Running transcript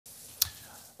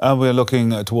We're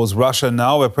looking towards Russia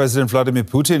now, where President Vladimir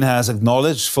Putin has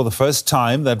acknowledged for the first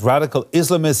time that radical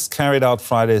Islamists carried out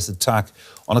Friday's attack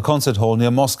on a concert hall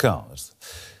near Moscow.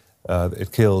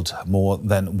 It killed more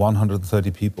than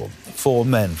 130 people. 4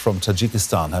 men from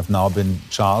Tajikistan have now been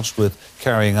charged with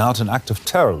carrying out an act of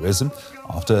terrorism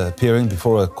after appearing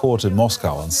before a court in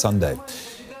Moscow on Sunday.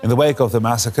 In the wake of the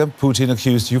massacre, Putin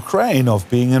accused Ukraine of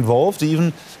being involved,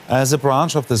 even as a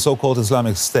branch of the so-called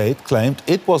Islamic State claimed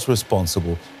it was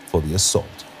responsible for the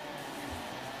assault.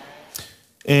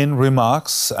 In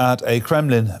remarks at a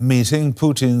Kremlin meeting,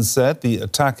 Putin said the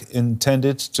attack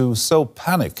intended to sow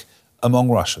panic among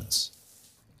Russians.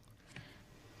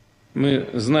 We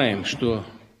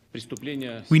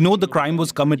know the crime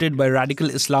was committed by radical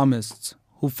Islamists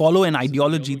who follow an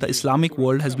ideology the Islamic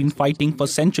world has been fighting for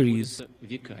centuries.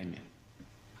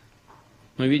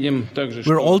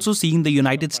 We're also seeing the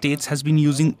United States has been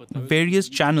using various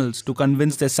channels to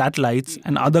convince their satellites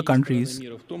and other countries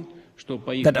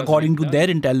that according to their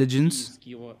intelligence,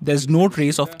 there's no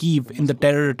trace of Kyiv in the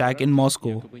terror attack in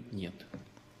Moscow.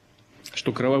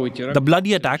 The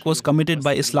bloody attack was committed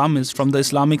by Islamists from the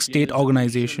Islamic State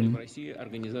organization,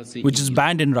 which is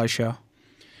banned in Russia.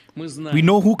 We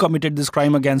know who committed this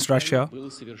crime against Russia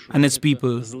and its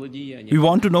people. We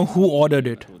want to know who ordered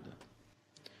it.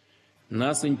 Now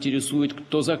let's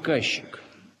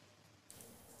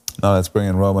bring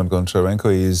in Roman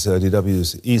Goncharenko. He's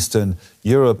DW's Eastern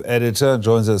Europe editor,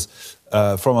 joins us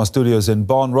from our studios in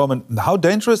Bonn. Roman, how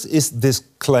dangerous is this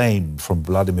claim from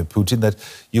Vladimir Putin that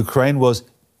Ukraine was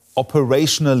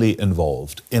operationally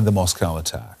involved in the Moscow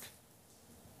attack?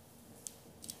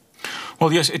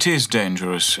 Well, yes, it is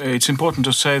dangerous. It's important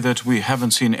to say that we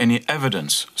haven't seen any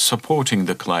evidence supporting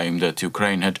the claim that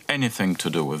Ukraine had anything to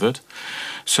do with it.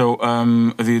 So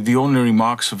the only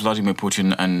remarks Vladimir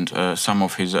Putin and some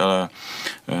of his other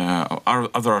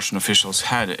Russian officials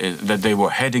had is that they were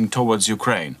heading towards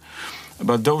Ukraine.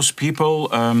 But those people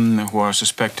who are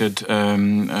suspected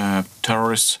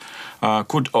terrorists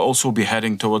could also be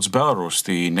heading towards Belarus,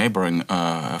 the neighboring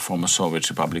former Soviet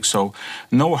republic. So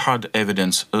no hard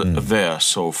evidence there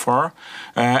so far.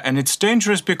 And it's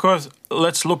dangerous because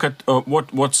let's look at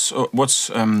what's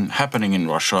happening in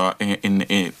Russia.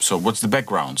 So what's the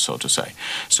background, so to say?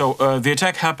 So the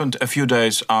attack happened a few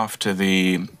days after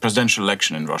the presidential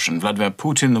election in Russia. Vladimir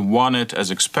Putin won it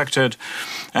as expected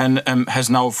and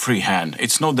has now free hand.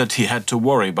 It's not that he had to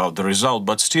worry about the result,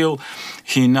 but still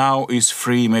he now is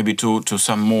free maybe to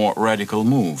some more radical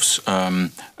moves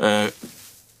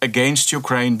against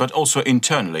Ukraine, but also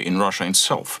internally in Russia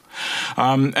itself.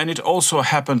 And it also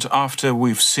happened after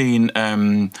we've seen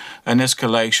an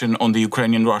escalation on the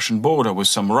Ukrainian-Russian border with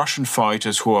some Russian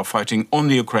fighters who are fighting on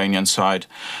the Ukrainian side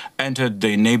entered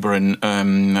the neighboring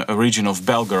region of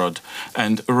Belgorod,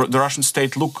 and the Russian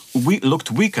state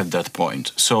looked weak at that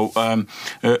point. So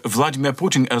Vladimir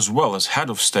Putin, as well as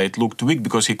head of state, looked weak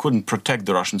because he couldn't protect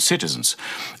the Russian citizens.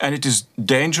 And it is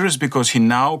dangerous because he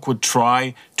now could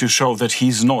try to show that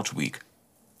he's not weak.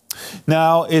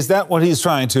 Now, is that what he's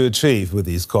trying to achieve with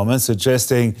these comments,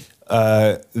 suggesting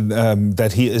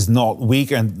that he is not weak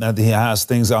and that he has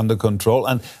things under control?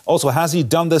 And also, has he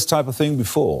done this type of thing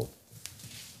before?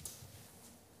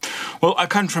 Well, I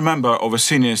can't remember of a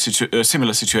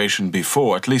similar situation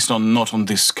before, at least not on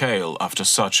this scale, after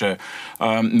such a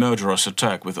murderous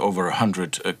attack with over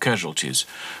 100 casualties.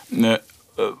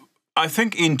 I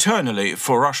think internally,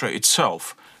 for Russia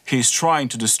itself, he's trying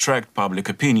to distract public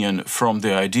opinion from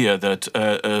the idea that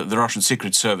the Russian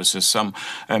secret services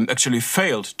actually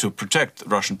failed to protect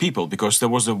Russian people, because there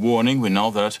was a warning, we know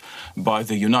that, by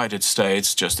the United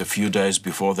States just a few days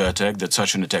before the attack, that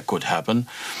such an attack could happen.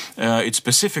 It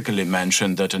specifically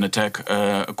mentioned that an attack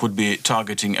could be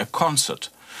targeting a concert.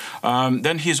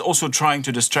 Then he's also trying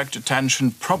to distract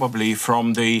attention probably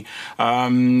from the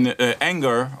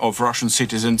anger of Russian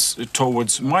citizens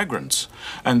towards migrants.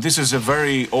 And this is a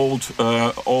very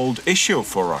old issue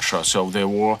for Russia. So there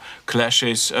were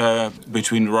clashes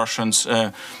between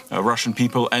Russian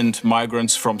people and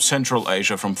migrants from Central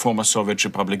Asia, from former Soviet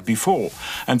Republic before.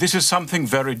 And this is something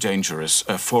very dangerous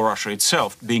for Russia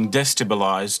itself, being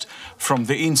destabilized from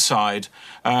the inside.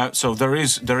 So there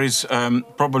is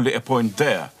probably a point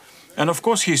there. And of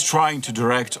course, he's trying to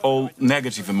direct all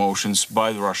negative emotions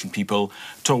by the Russian people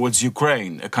towards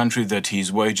Ukraine, a country that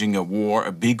he's waging a war,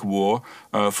 a big war,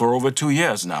 for over 2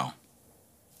 years now.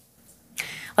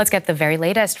 Let's get the very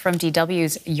latest from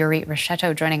DW's Juri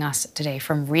Rescheto joining us today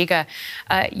from Riga.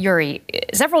 Juri,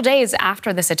 several days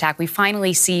after this attack, we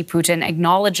finally see Putin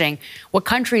acknowledging what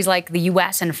countries like the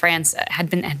US and France had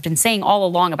been saying all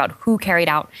along about who carried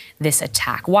out this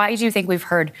attack. Why do you think we've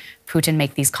heard Putin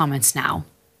make these comments now?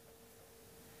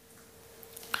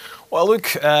 Well, look,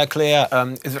 Claire,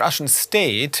 the Russian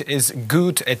state is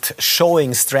good at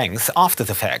showing strength after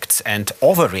the facts and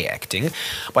overreacting.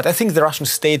 But I think the Russian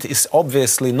state is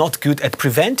obviously not good at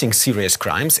preventing serious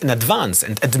crimes in advance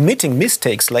and admitting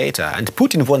mistakes later. And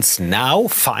Putin wants now,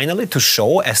 finally, to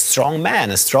show a strong man,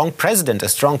 a strong president, a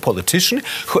strong politician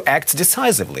who acts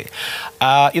decisively.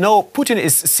 Putin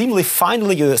is seemingly,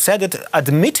 finally, you said it,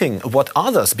 admitting what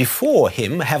others before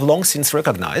him have long since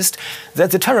recognized,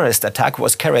 that the terrorist attack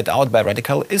was carried out by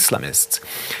radical Islamists.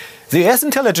 The US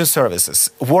intelligence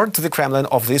services warned the Kremlin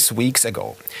of this weeks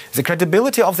ago. The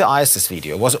credibility of the ISIS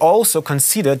video was also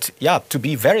considered, to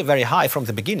be very, very high from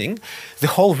the beginning. The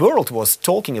whole world was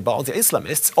talking about the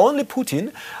Islamists. Only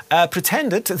Putin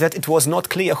pretended that it was not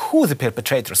clear who the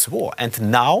perpetrators were.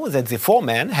 And now that the four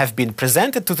men have been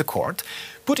presented to the court,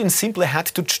 Putin simply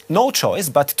had no choice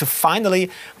but to finally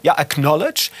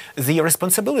acknowledge the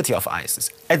responsibility of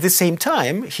ISIS. At the same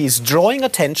time, he is drawing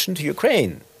attention to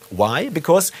Ukraine. Why?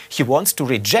 Because he wants to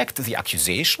reject the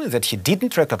accusation that he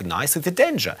didn't recognize the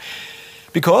danger.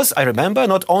 Because, I remember,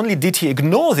 not only did he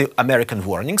ignore the American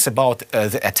warnings about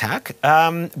the attack,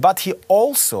 but he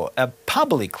also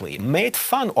publicly made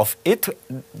fun of it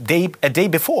a day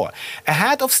before. A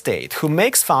head of state who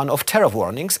makes fun of terror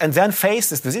warnings and then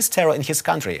faces this terror in his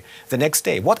country the next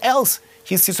day. What else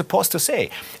is he supposed to say?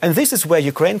 And this is where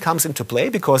Ukraine comes into play,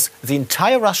 because the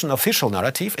entire Russian official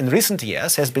narrative in recent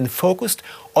years has been focused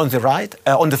on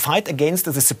the fight against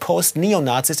the supposed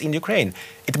neo-Nazis in Ukraine.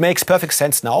 It makes perfect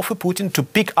sense now for Putin to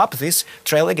pick up this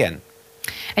trail again.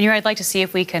 And Yuri, I'd like to see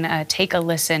if we can take a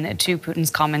listen to Putin's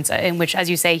comments, in which, as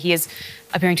you say, he is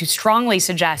appearing to strongly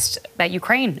suggest that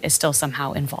Ukraine is still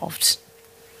somehow involved.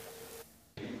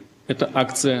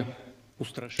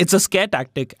 It's a scare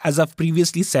tactic, as I've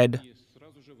previously said.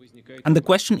 And the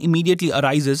question immediately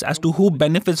arises as to who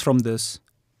benefits from this.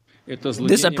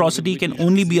 This atrocity can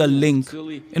only be a link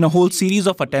in a whole series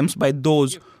of attempts by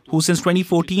those who since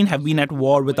 2014 have been at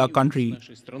war with our country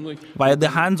via the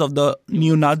hands of the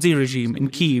neo-Nazi regime in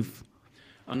Kiev.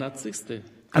 And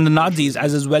the Nazis,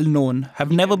 as is well known,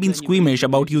 have never been squeamish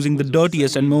about using the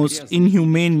dirtiest and most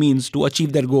inhumane means to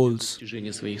achieve their goals.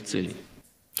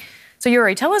 So,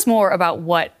 Juri, tell us more about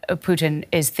what Putin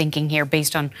is thinking here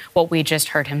based on what we just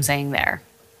heard him saying there.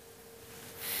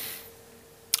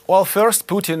 Well, first,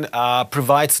 Putin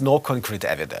provides no concrete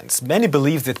evidence. Many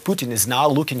believe that Putin is now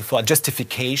looking for a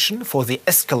justification for the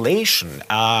escalation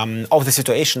of the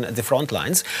situation at the front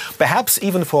lines, perhaps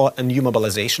even for a new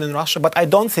mobilization in Russia. But I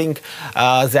don't think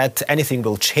that anything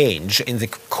will change in the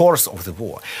course of the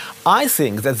war. I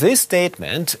think that this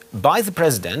statement by the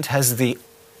president has the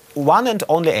one and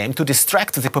only aim to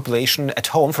distract the population at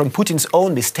home from Putin's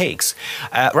own mistakes.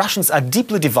 Russians are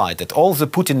deeply divided, although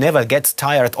Putin never gets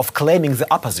tired of claiming the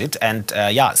opposite and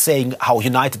saying how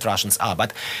united Russians are.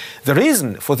 But the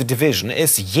reason for the division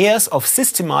is years of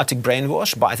systematic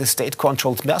brainwash by the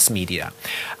state-controlled mass media.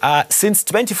 Since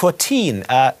 2014,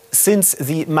 since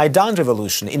the Maidan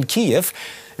revolution in Kiev,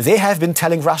 they have been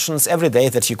telling Russians every day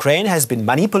that Ukraine has been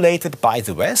manipulated by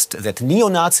the West, that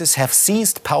neo-Nazis have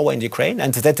seized power in Ukraine,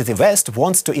 and that the West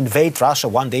wants to invade Russia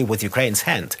one day with Ukraine's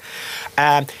hand.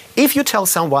 If you tell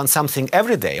someone something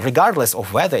every day, regardless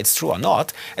of whether it's true or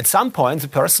not, at some point the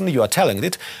person you are telling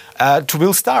it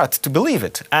will start to believe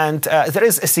it. And there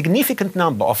is a significant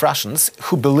number of Russians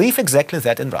who believe exactly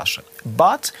that in Russia.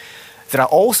 But there are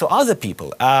also other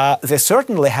people. They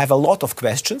certainly have a lot of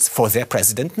questions for their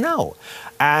president now.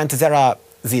 And there are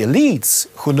the elites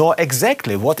who know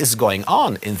exactly what is going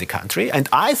on in the country. And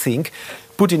I think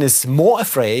Putin is more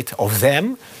afraid of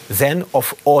them than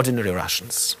of ordinary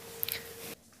Russians.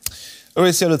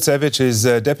 Orysia Lutsevych is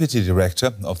Deputy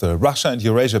Director of the Russia and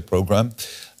Eurasia Programme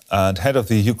and head of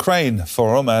the Ukraine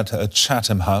Forum at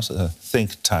Chatham House, a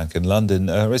think tank in London.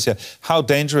 Orysia, how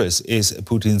dangerous is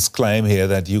Putin's claim here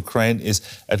that Ukraine is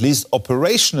at least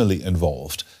operationally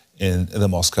involved in the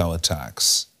Moscow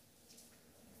attacks?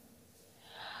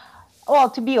 Well,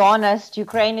 to be honest,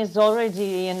 Ukraine is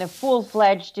already in a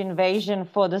full-fledged invasion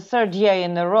for the third year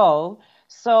in a row.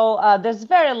 So there's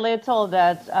very little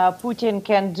that Putin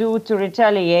can do to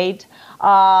retaliate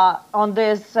on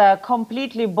this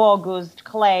completely bogus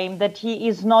claim that he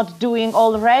is not doing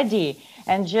already.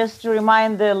 And just to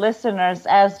remind the listeners,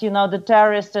 as you know, the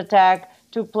terrorist attack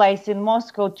took place in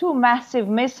Moscow. 2 massive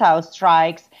missile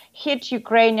strikes hit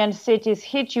Ukrainian cities,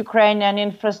 hit Ukrainian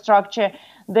infrastructure.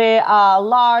 The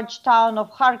large town of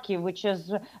Kharkiv, which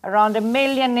is around 1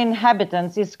 million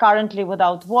inhabitants, is currently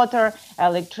without water,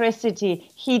 electricity,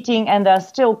 heating, and there are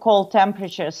still cold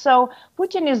temperatures. So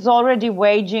Putin is already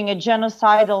waging a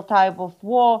genocidal type of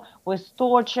war with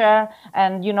torture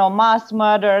and, mass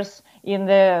murders in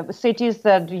the cities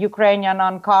that Ukrainian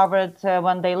uncovered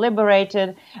when they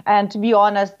liberated. And to be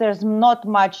honest, there's not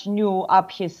much new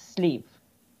up his sleeve.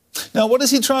 Now, what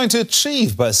is he trying to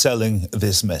achieve by selling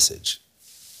this message?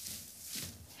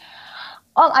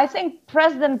 Well, I think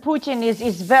President Putin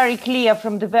is very clear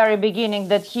from the very beginning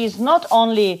that he's not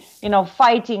only,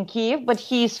 fighting Kyiv, but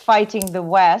he's fighting the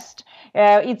West.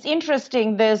 It's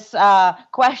interesting, this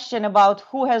question about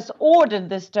who has ordered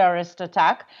this terrorist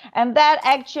attack, and that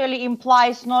actually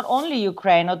implies not only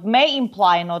Ukraine, or may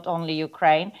imply not only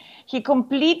Ukraine. He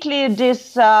completely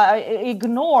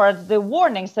ignored the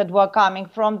warnings that were coming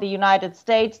from the United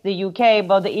States, the UK,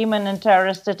 about the imminent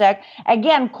terrorist attack,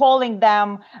 again calling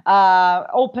them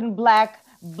open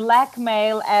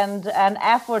blackmail and an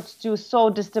effort to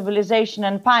sow destabilization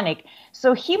and panic.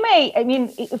 So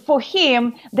for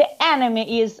him, the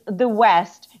enemy is the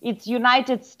West, it's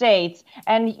United States,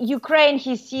 and Ukraine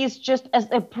he sees just as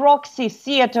a proxy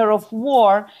theater of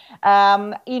war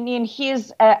in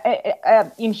his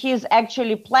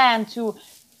actually plan to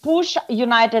push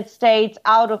United States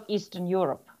out of Eastern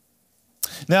Europe.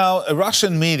 Now,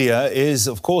 Russian media is,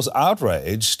 of course,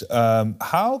 outraged.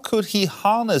 How could he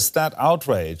harness that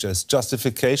outrage as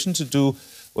justification to do,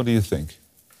 what do you think?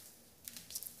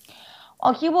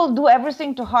 Well, he will do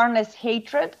everything to harness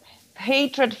hatred.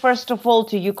 Hatred, first of all,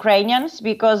 to Ukrainians,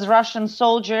 because Russian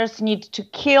soldiers need to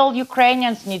kill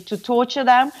Ukrainians, need to torture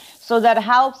them. So that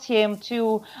helps him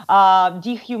to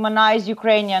dehumanize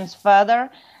Ukrainians further.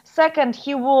 Second,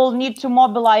 he will need to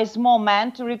mobilize more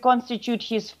men to reconstitute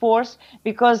his force,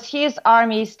 because his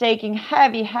army is taking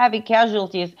heavy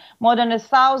casualties, more than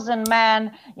 1,000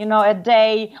 men, a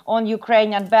day on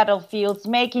Ukrainian battlefields,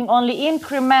 making only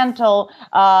incremental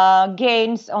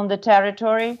gains on the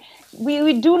territory.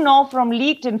 We do know from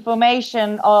leaked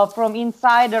information from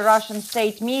inside the Russian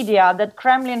state media that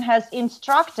Kremlin has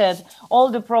instructed all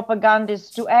the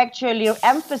propagandists to actually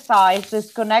emphasize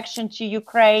this connection to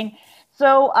Ukraine.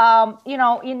 So,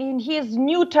 in his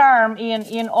new term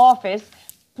in office,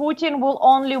 Putin will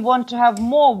only want to have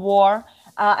more war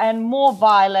and more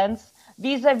violence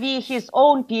vis-à-vis his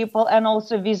own people and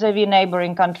also vis-à-vis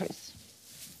neighboring countries.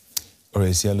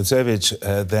 Orysia Lutsevych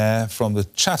there from the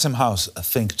Chatham House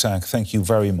think tank. Thank you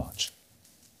very much.